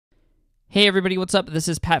Hey everybody, what's up? This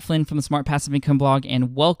is Pat Flynn from the Smart Passive Income blog,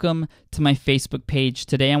 and welcome to my Facebook page.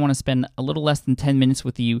 Today I want to spend a little less than 10 minutes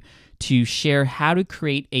with you to share how to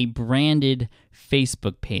create a branded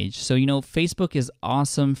Facebook page. So, Facebook is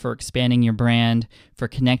awesome for expanding your brand, for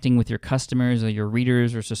connecting with your customers or your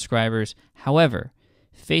readers or subscribers. However,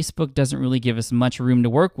 Facebook doesn't really give us much room to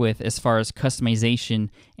work with as far as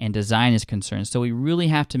customization and design is concerned. So we really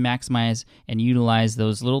have to maximize and utilize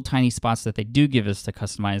those little tiny spots that they do give us to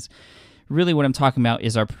customize. Really what I'm talking about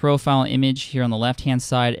is our profile image here on the left-hand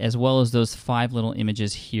side, as well as those 5 little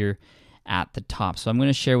images here at the top. So I'm going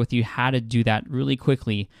to share with you how to do that really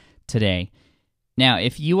quickly today. Now,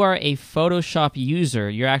 if you are a Photoshop user,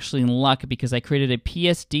 you're actually in luck because I created a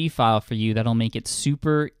PSD file for you that'll make it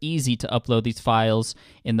super easy to upload these files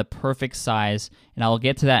in the perfect size, and I'll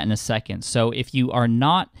get to that in a second. So if you are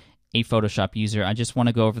not a Photoshop user, I just want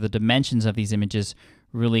to go over the dimensions of these images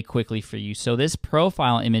really quickly for you. So this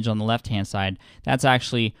profile image on the left-hand side, that's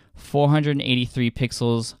actually 483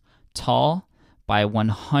 pixels tall by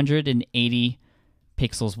 180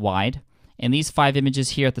 pixels wide. And these 5 images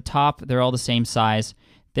here at the top, they're all the same size.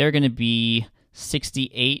 They're going to be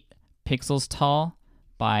 68 pixels tall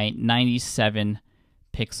by 97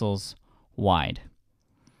 pixels wide.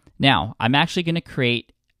 Now, I'm actually going to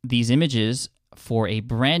create these images for a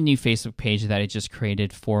brand new Facebook page that I just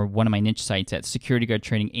created for one of my niche sites at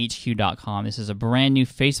securityguardtrainинghq.com. This is a brand new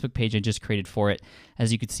Facebook page I just created for it.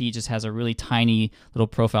 As you can see, it just has a really tiny little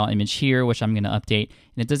profile image here, which I'm going to update.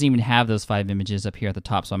 And it doesn't even have those 5 images up here at the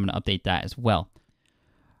top, so I'm going to update that as well.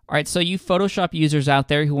 All right, so you Photoshop users out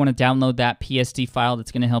there who want to download that PSD file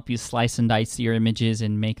that's going to help you slice and dice your images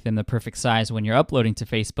and make them the perfect size when you're uploading to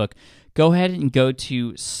Facebook, go ahead and go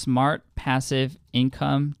to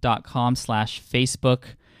smartpassiveincome.com/Facebook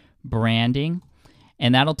branding,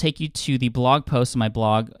 and that'll take you to the blog post on my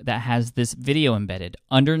blog that has this video embedded.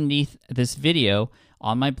 Underneath this video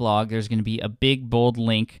on my blog, there's going to be a big bold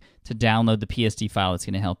link to download the PSD file that's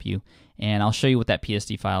going to help you, and I'll show you what that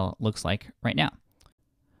PSD file looks like right now.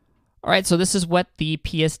 All right, so this is what the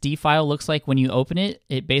PSD file looks like when you open it.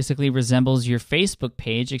 It basically resembles your Facebook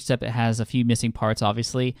page, except it has a few missing parts,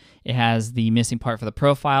 obviously. It has the missing part for the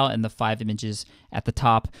profile and the 5 images at the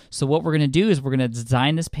top. So what we're going to do is we're going to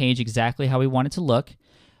design this page exactly how we want it to look.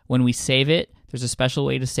 When we save it, there's a special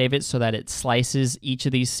way to save it so that it slices each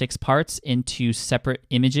of these 6 parts into separate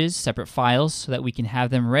images, separate files, so that we can have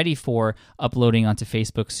them ready for uploading onto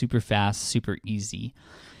Facebook super fast, super easy.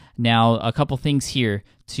 Now, a couple things here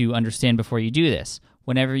to understand before you do this.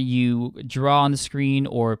 Whenever you draw on the screen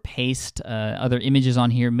or paste other images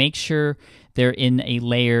on here, make sure they're in a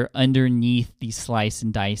layer underneath the slice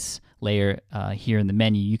and dice layer here in the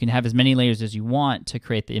menu. You can have as many layers as you want to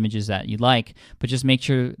create the images that you like, but just make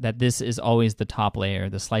sure that this is always the top layer.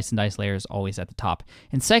 The slice and dice layer is always at the top.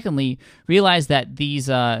 And secondly, realize that these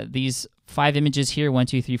 5 images here, 1,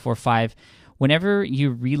 2, 3, 4, 5, whenever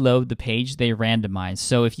you reload the page, they randomize.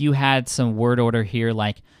 So if you had some word order here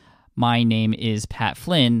like, my name is Pat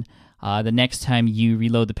Flynn, the next time you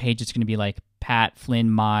reload the page, it's going to be like, Pat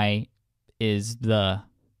Flynn, my is the,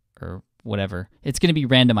 or whatever. It's going to be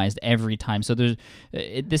randomized every time. So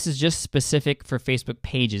this is just specific for Facebook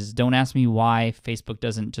pages. Don't ask me why Facebook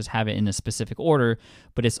doesn't just have it in a specific order,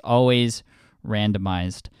 but it's always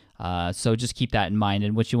randomized. So just keep that in mind.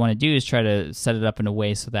 And what you want to do is try to set it up in a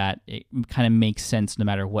way so that it kind of makes sense no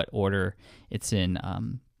matter what order it's in.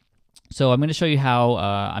 So I'm going to show you how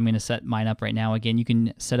I'm going to set mine up right now. Again, you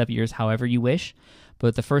can set up yours however you wish.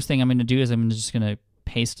 But the first thing I'm going to do is I'm just going to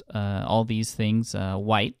paste all these things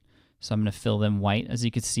white. So I'm going to fill them white. As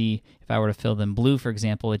you can see, if I were to fill them blue, for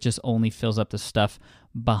example, it just only fills up the stuff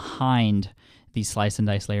behind the slice and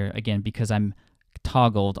dice layer, again, because I'm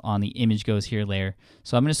toggled on the image goes here layer.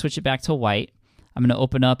 So I'm going to switch it back to white. I'm going to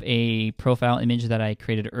open up a profile image that I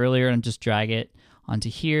created earlier and just drag it onto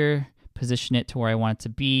here, position it to where I want it to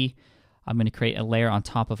be. I'm going to create a layer on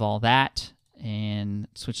top of all that and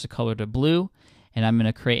switch the color to blue. And I'm going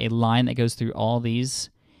to create a line that goes through all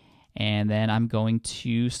these. And then I'm going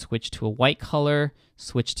to switch to a white color,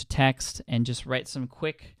 switch to text, and just write some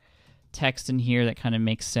quick text in here that kind of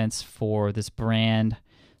makes sense for this brand.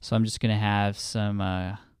 So I'm just going to have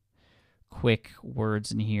some quick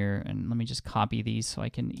words in here, and let me just copy these so I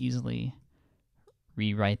can easily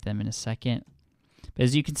rewrite them in a second. But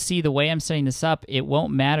as you can see, the way I'm setting this up, it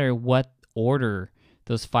won't matter what order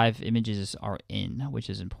those 5 images are in, which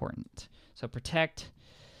is important. So protect,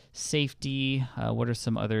 safety, what are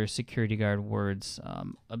some other security guard words?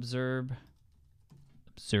 Observe,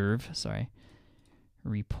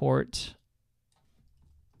 report,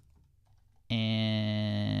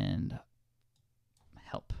 and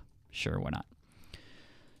help. Sure, why not?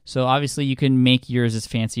 So obviously you can make yours as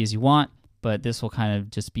fancy as you want, but this will kind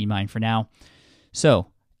of just be mine for now. So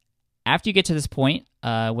after you get to this point,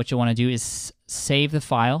 what you'll want to do is save the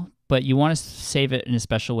file, but you want to save it in a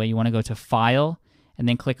special way. You want to go to File and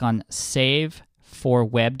then click on Save for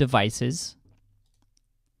Web Devices.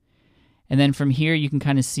 And then from here, you can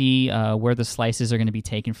kind of see where the slices are going to be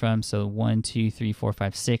taken from. So 1, 2, 3, 4,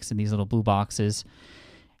 5, 6 in these little blue boxes.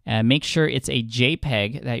 Make sure it's a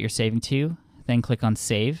JPEG that you're saving to. Then click on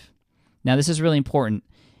Save. Now this is really important.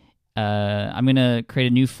 I'm going to create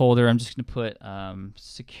a new folder. I'm just going to put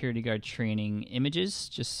security guard training images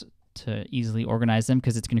just to easily organize them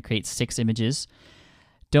because it's going to create 6 images.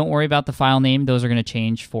 Don't worry about the file name. Those are going to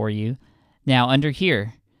change for you. Now under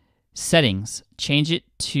here, settings, change it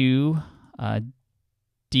to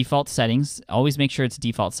default settings. Always make sure it's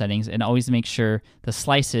default settings, and always make sure the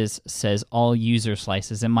slices says all user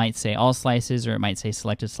slices. It might say all slices or it might say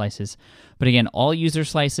selected slices. But again, all user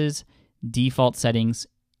slices, default settings,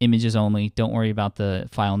 images only. Don't worry about the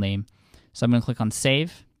file name. So I'm going to click on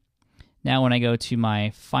Save. Now when I go to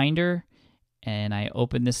my Finder and I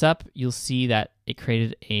open this up, you'll see that it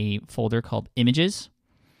created a folder called Images.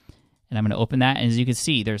 And I'm going to open that, and as you can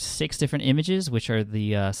see, there's 6 different images, which are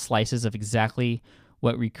the slices of exactly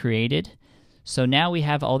what we created. So now we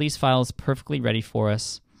have all these files perfectly ready for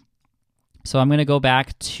us. So I'm going to go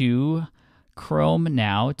back to Chrome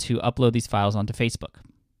now to upload these files onto Facebook.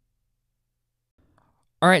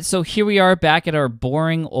 All right, so here we are back at our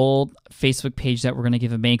boring old Facebook page that we're going to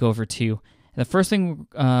give a makeover to. The first thing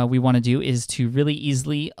we want to do is to really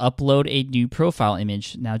easily upload a new profile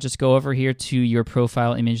image. Now just go over here to your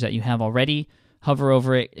profile image that you have already, hover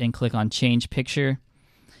over it and click on Change Picture.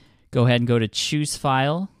 Go ahead and go to Choose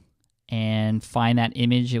File and find that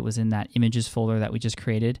image. It was in that Images folder that we just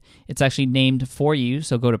created. It's actually named for you,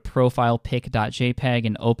 so go to profilepic.jpg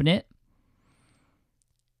and open it.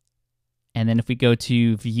 And then if we go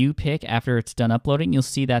to View Pic after it's done uploading, you'll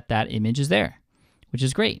see that that image is there, which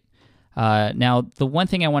is great. Now, the one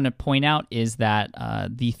thing I want to point out is that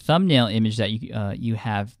the thumbnail image that you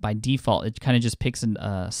have by default, it kind of just picks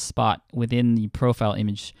a spot within the profile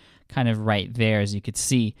image kind of right there, as you could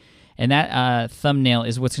see. And that thumbnail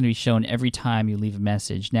is what's going to be shown every time you leave a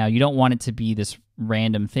message. Now, you don't want it to be this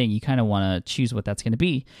random thing. You kind of want to choose what that's going to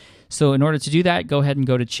be. So in order to do that, go ahead and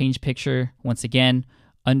go to Change Picture. Once again,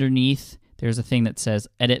 underneath, there's a thing that says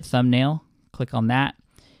Edit Thumbnail. Click on that.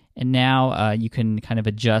 And now you can kind of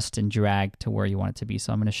adjust and drag to where you want it to be.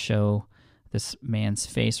 So I'm going to show this man's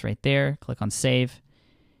face right there. Click on Save.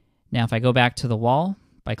 Now if I go back to the wall,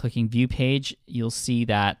 by clicking View Page, you'll see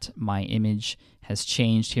that my image has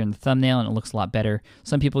changed here in the thumbnail and it looks a lot better.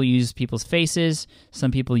 Some people use people's faces,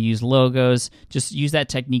 some people use logos. Just use that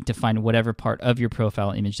technique to find whatever part of your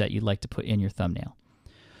profile image that you'd like to put in your thumbnail.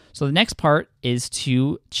 So the next part is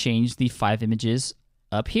to change the 5 images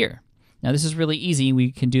up here. Now this is really easy.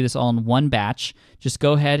 We can do this all in one batch. Just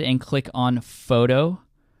go ahead and click on Photo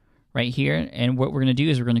right here, and what we're going to do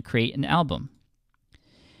is we're going to create an album.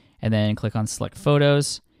 And then click on Select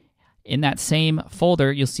Photos. In that same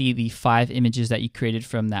folder, you'll see the 5 images that you created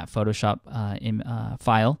from that Photoshop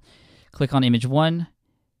file. Click on Image 1,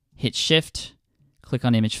 hit Shift, click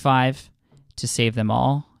on Image 5 to save them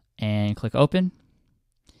all, and click Open.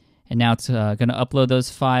 And now it's going to upload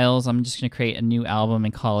those files. I'm just going to create a new album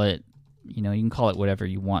and call it, you can call it whatever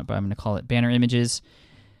you want, but I'm going to call it Banner Images.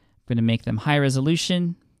 I'm going to make them high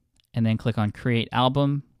resolution, and then click on Create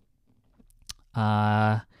Album.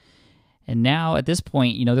 And now at this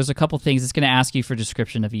point, there's a couple things. It's going to ask you for a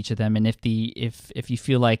description of each of them, and if you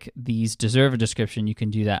feel like these deserve a description, you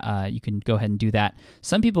can do that. You can go ahead and do that.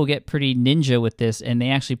 Some people get pretty ninja with this, and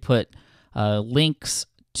they actually put links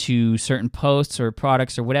to certain posts or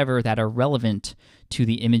products or whatever that are relevant to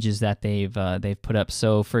the images that they've put up.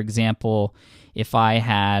 So, for example, if I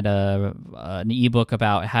had an ebook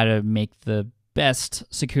about how to make the best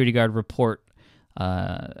security guard report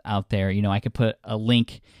out there, I could put a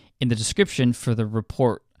link in the description for the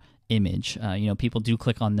report image. People do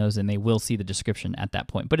click on those and they will see the description at that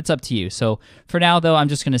point, but it's up to you. So for now, though, I'm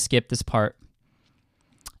just going to skip this part.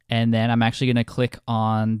 And then I'm actually going to click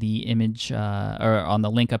on the image or on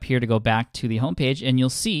the link up here to go back to the homepage, and you'll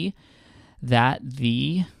see that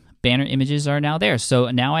the banner images are now there.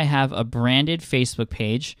 So now I have a branded Facebook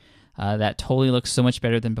page that totally looks so much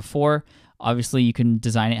better than before. Obviously, you can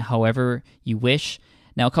design it however you wish.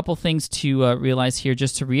 Now, a couple things to realize here,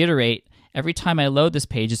 just to reiterate, every time I load this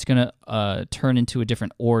page, it's going to turn into a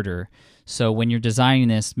different order. So when you're designing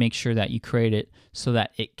this, make sure that you create it so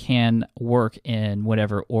that it can work in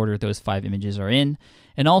whatever order those 5 images are in.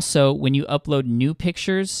 And also, when you upload new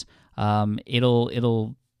pictures,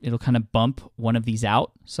 it'll it'll kind of bump one of these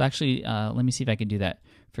out. So actually, let me see if I can do that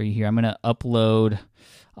for you here. I'm going to upload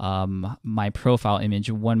my profile image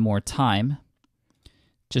one more time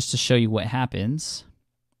just to show you what happens.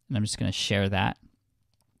 And I'm just going to share that.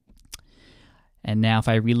 And now if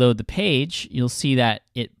I reload the page, you'll see that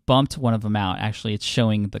it bumped one of them out. Actually, it's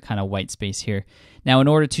showing the kind of white space here. Now, in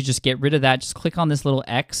order to just get rid of that, just click on this little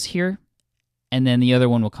X here, and then the other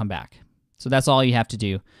one will come back. So that's all you have to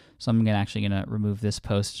do. So I'm actually going to remove this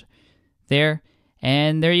post there.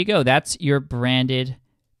 And there you go. That's your branded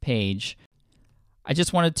page. I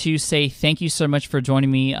just wanted to say thank you so much for joining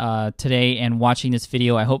me today and watching this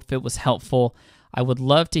video. I hope it was helpful. I would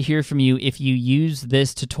love to hear from you if you use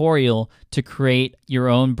this tutorial to create your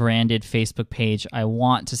own branded Facebook page. I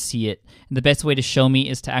want to see it. And the best way to show me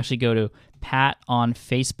is to actually go to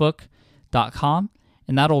patonfacebook.com,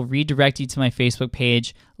 and that'll redirect you to my Facebook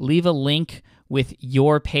page. Leave a link with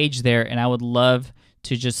your page there, and I would love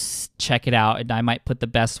to just check it out. And I might put the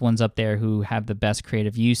best ones up there who have the best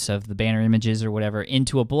creative use of the banner images or whatever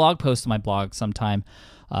into a blog post on my blog sometime.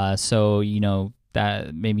 So, you know,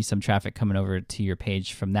 that maybe some traffic coming over to your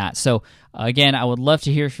page from that. So again, I would love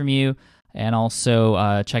to hear from you, and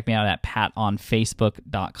also check me out at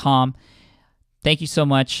patonfacebook.com. Thank you so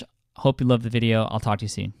much. Hope you loved the video. I'll talk to you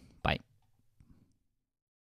soon.